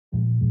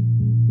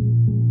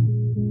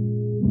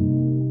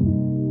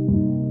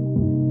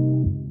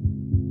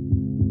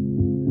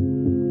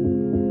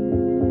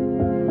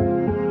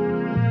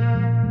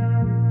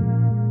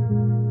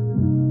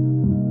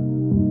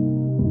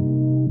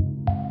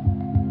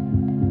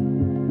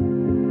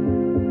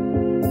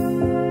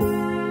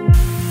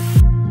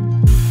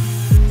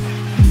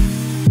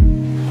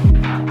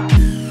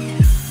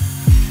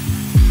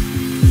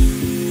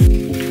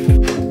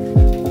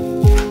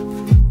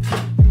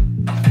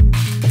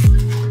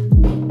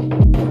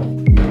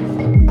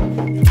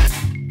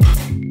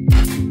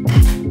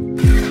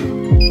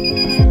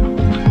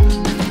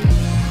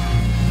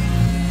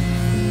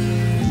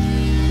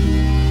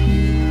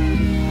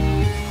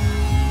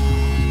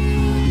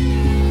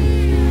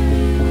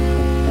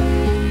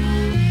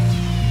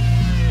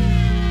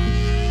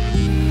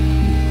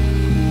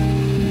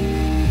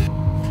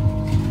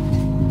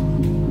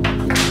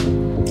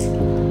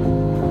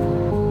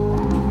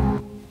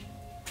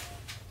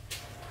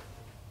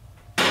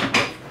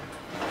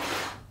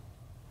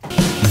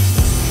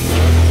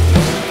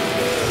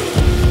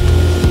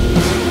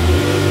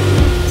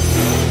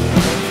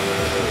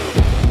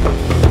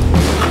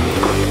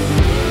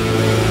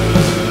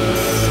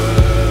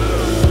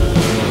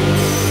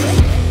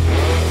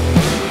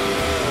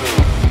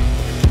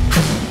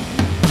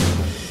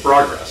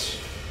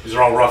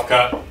all rough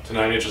cut to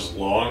 9 inches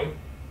long.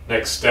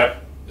 Next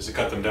step is to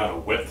cut them down to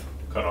width.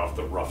 Cut off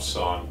the rough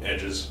sawn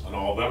edges on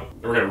all of them.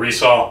 Then we're gonna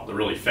resaw the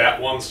really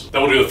fat ones.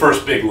 Then we'll do the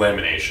first big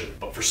lamination.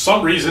 But for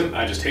some reason,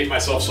 I just hate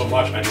myself so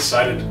much, I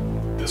decided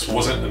this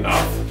wasn't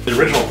enough. The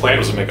original plan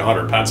was to make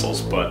 100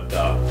 pencils, but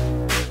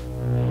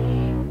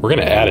we're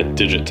gonna add a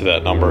digit to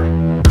that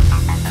number.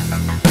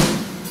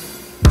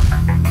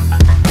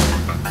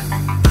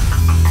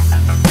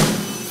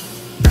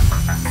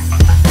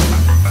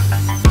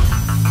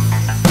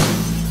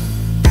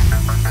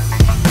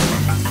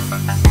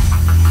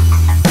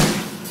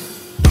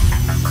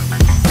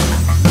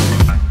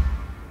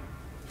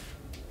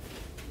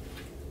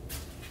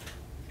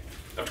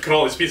 Cut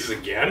all these pieces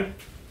again?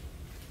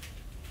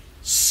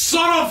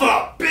 Son of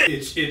a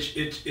bitch!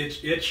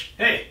 Itch.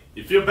 Hey,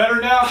 you feel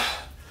better now?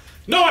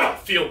 No, I don't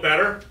feel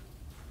better.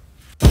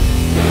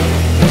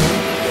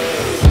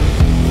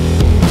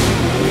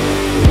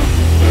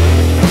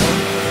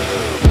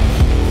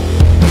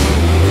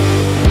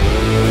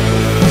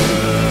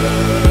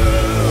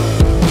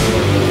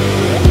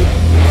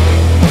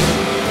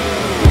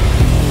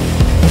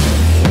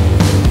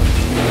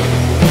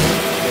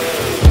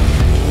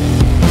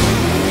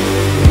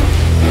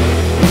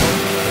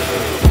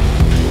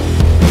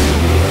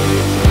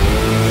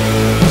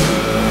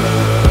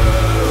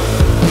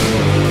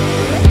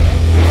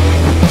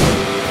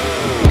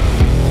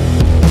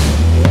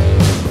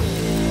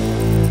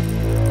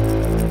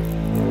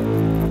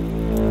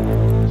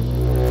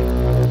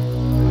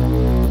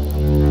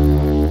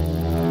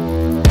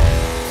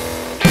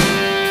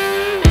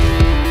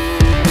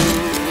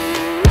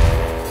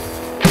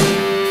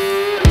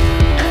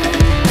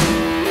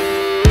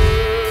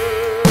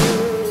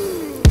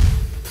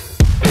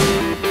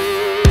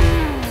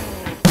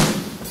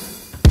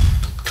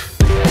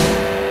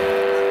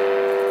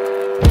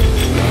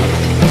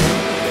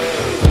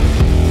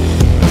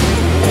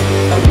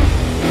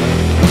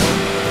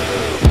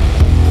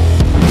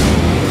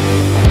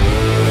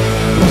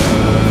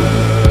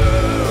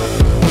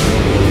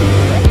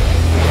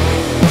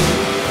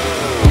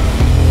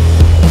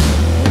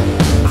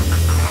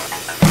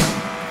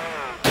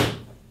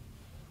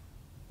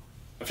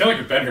 I feel like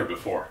we've been here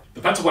before.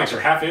 The pencil blanks are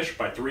 1/2 inch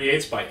by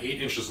 3/8 by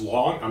 8 inches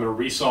long. I'm going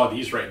to resaw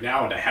these right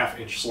now into 1/2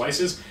 inch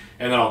slices,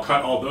 and then I'll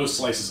cut all those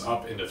slices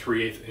up into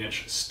 3/8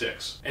 inch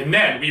sticks. And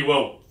then we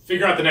will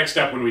figure out the next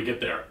step when we get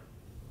there.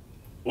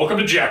 Welcome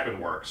to Jackman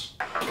Works.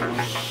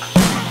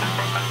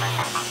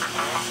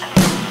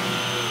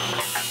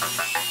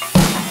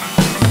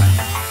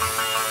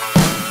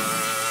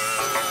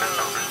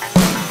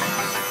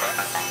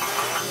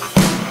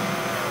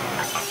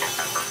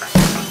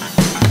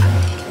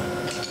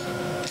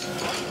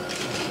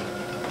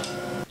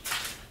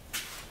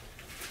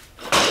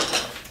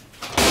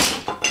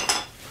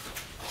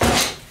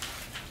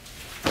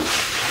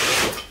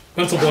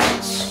 Pencil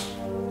blanks.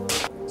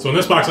 So in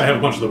this box I have a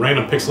bunch of the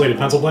random pixelated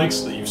pencil blanks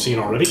that you've seen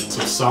already.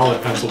 Some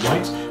solid pencil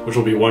blanks, which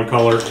will be 1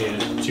 color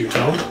and 2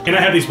 tone. And I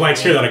have these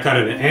blanks here that I cut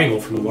at an angle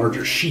from the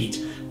larger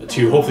sheet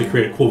to hopefully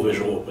create a cool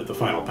visual with the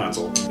final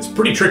pencil. It's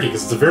pretty tricky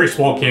because it's a very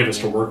small canvas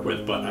to work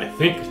with, but I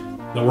think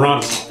that we're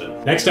onto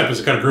something. Next step is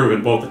to cut a groove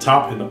in both the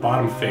top and the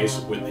bottom face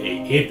with a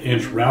 1/8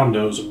 inch round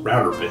nose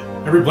router bit.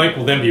 Every blank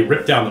will then be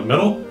ripped down the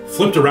middle,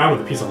 flipped around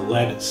with a piece of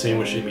lead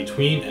sandwiched in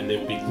between, and they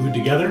will be glued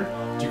together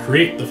to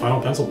create the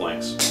final pencil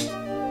blanks.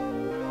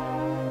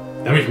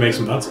 Then we can make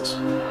some pencils.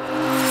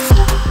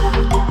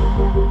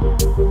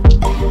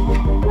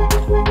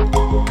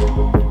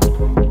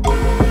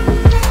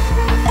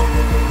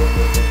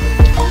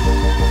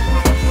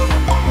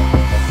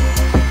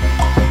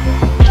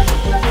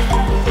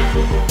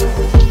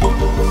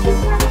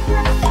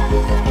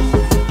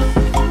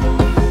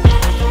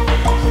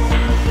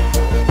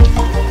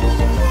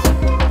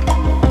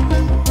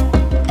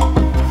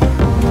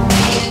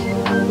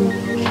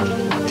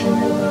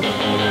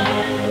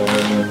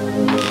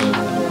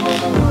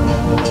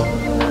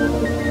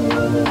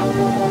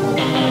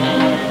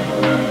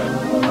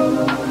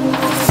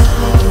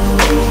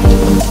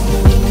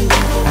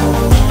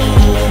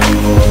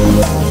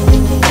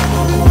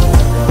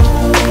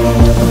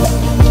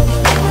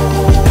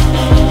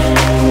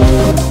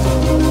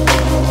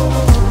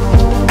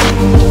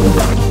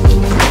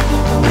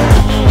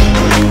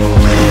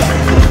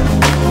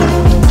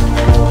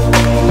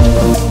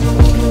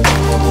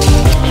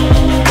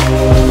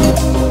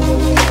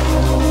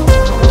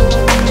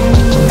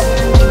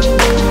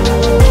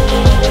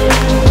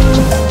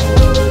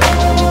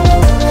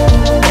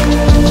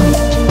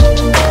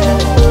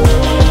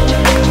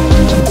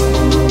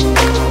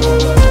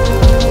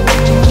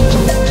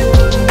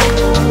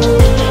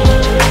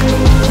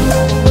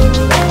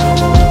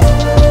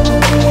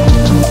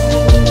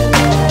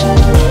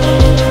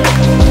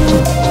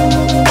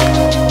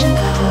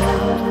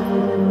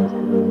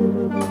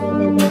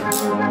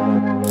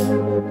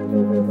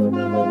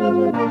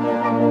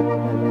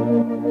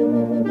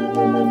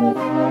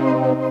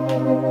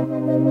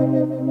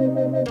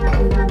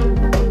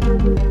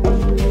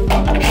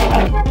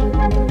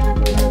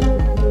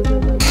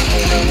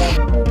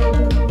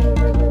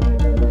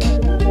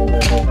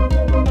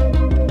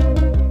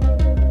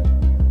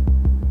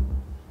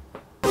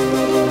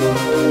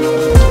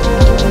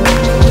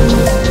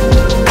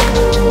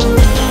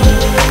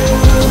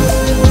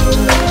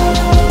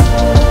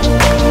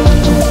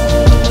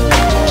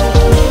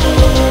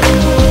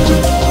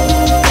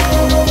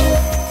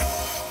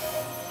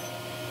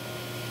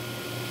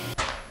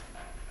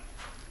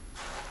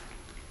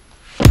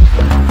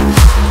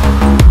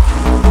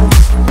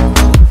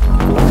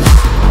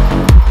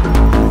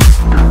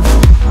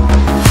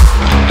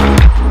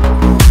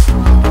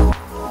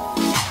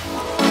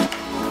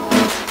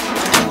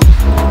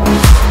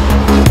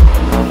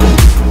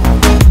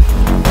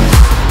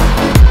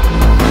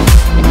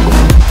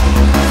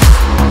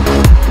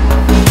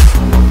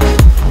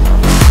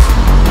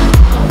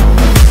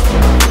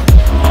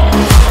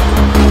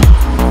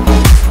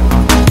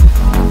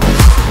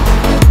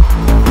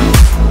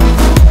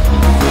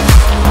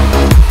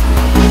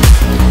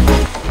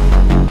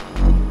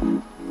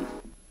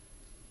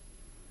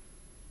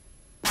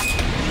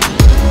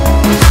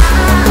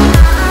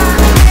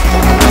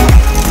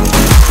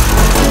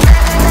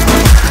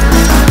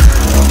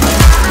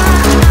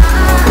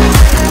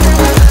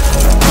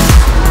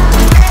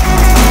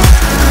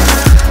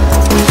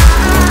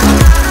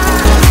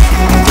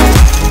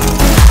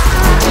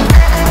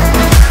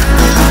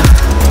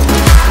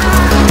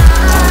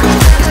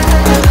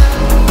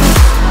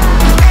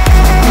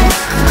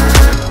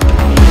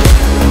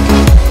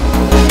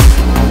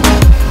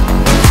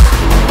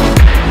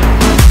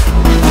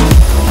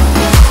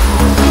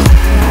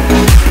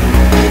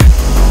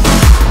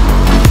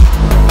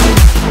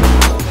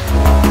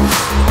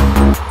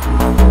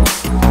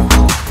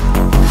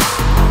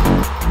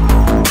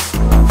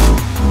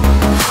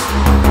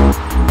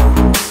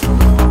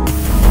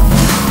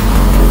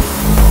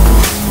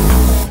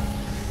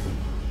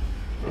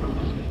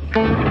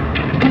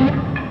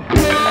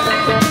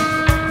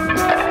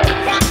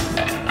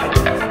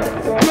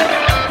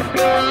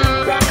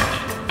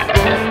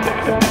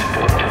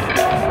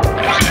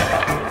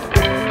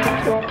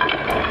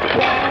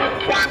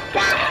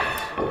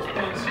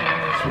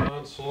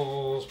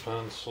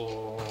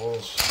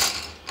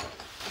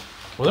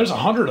 there's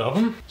 100 of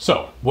them.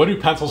 So, what do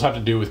pencils have to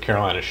do with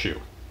Carolina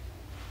shoe?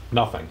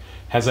 Nothing.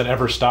 Has it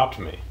ever stopped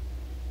me?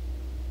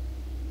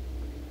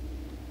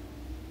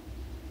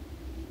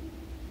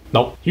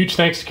 Nope. Huge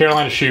thanks to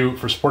Carolina Shoe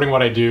for supporting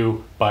what I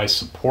do by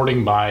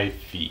supporting my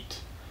feet.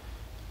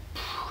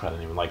 I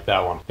didn't even like that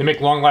one. They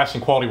make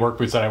long-lasting quality work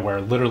boots that I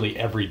wear literally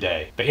every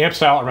day. The amp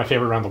style are my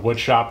favorite around the wood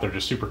shop. They're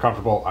just super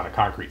comfortable on a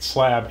concrete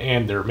slab,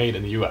 and they're made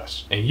in the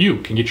US. And you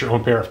can get your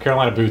own pair of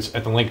Carolina boots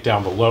at the link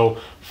down below.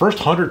 First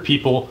 100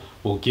 people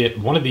will get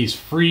one of these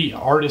free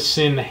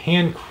artisan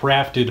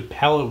handcrafted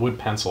pallet wood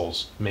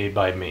pencils made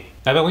by me.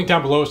 Now that link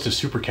down below is to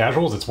Super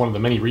Casuals. It's one of the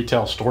many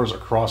retail stores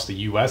across the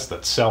US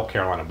that sell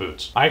Carolina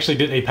boots. I actually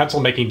did a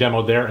pencil making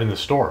demo there in the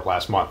store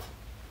last month.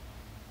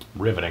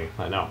 Riveting,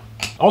 I know.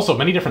 Also,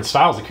 many different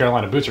styles of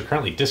Carolina boots are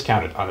currently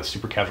discounted on the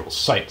Super Casual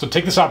site, so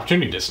take this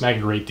opportunity to snag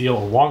a great deal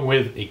along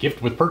with a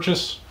gift with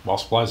purchase while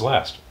supplies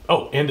last.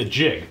 Oh, and the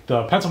jig.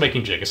 The pencil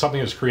making jig is something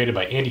that was created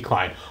by Andy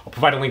Klein. I'll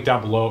provide a link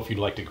down below if you'd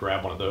like to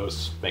grab one of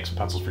those, make some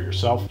pencils for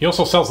yourself. He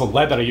also sells the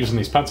lead that I use in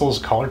these pencils,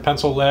 colored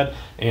pencil lead,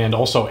 and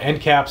also end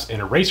caps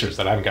and erasers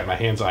that I haven't got my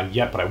hands on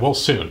yet, but I will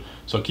soon.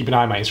 So keep an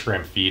eye on my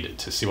Instagram feed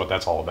to see what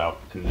that's all about.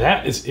 And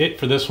that is it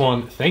for this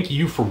one. Thank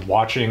you for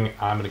watching.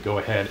 I'm gonna go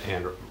ahead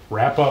and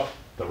wrap up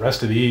the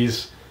rest of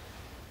these.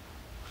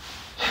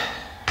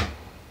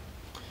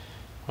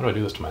 Why do I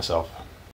do this to myself?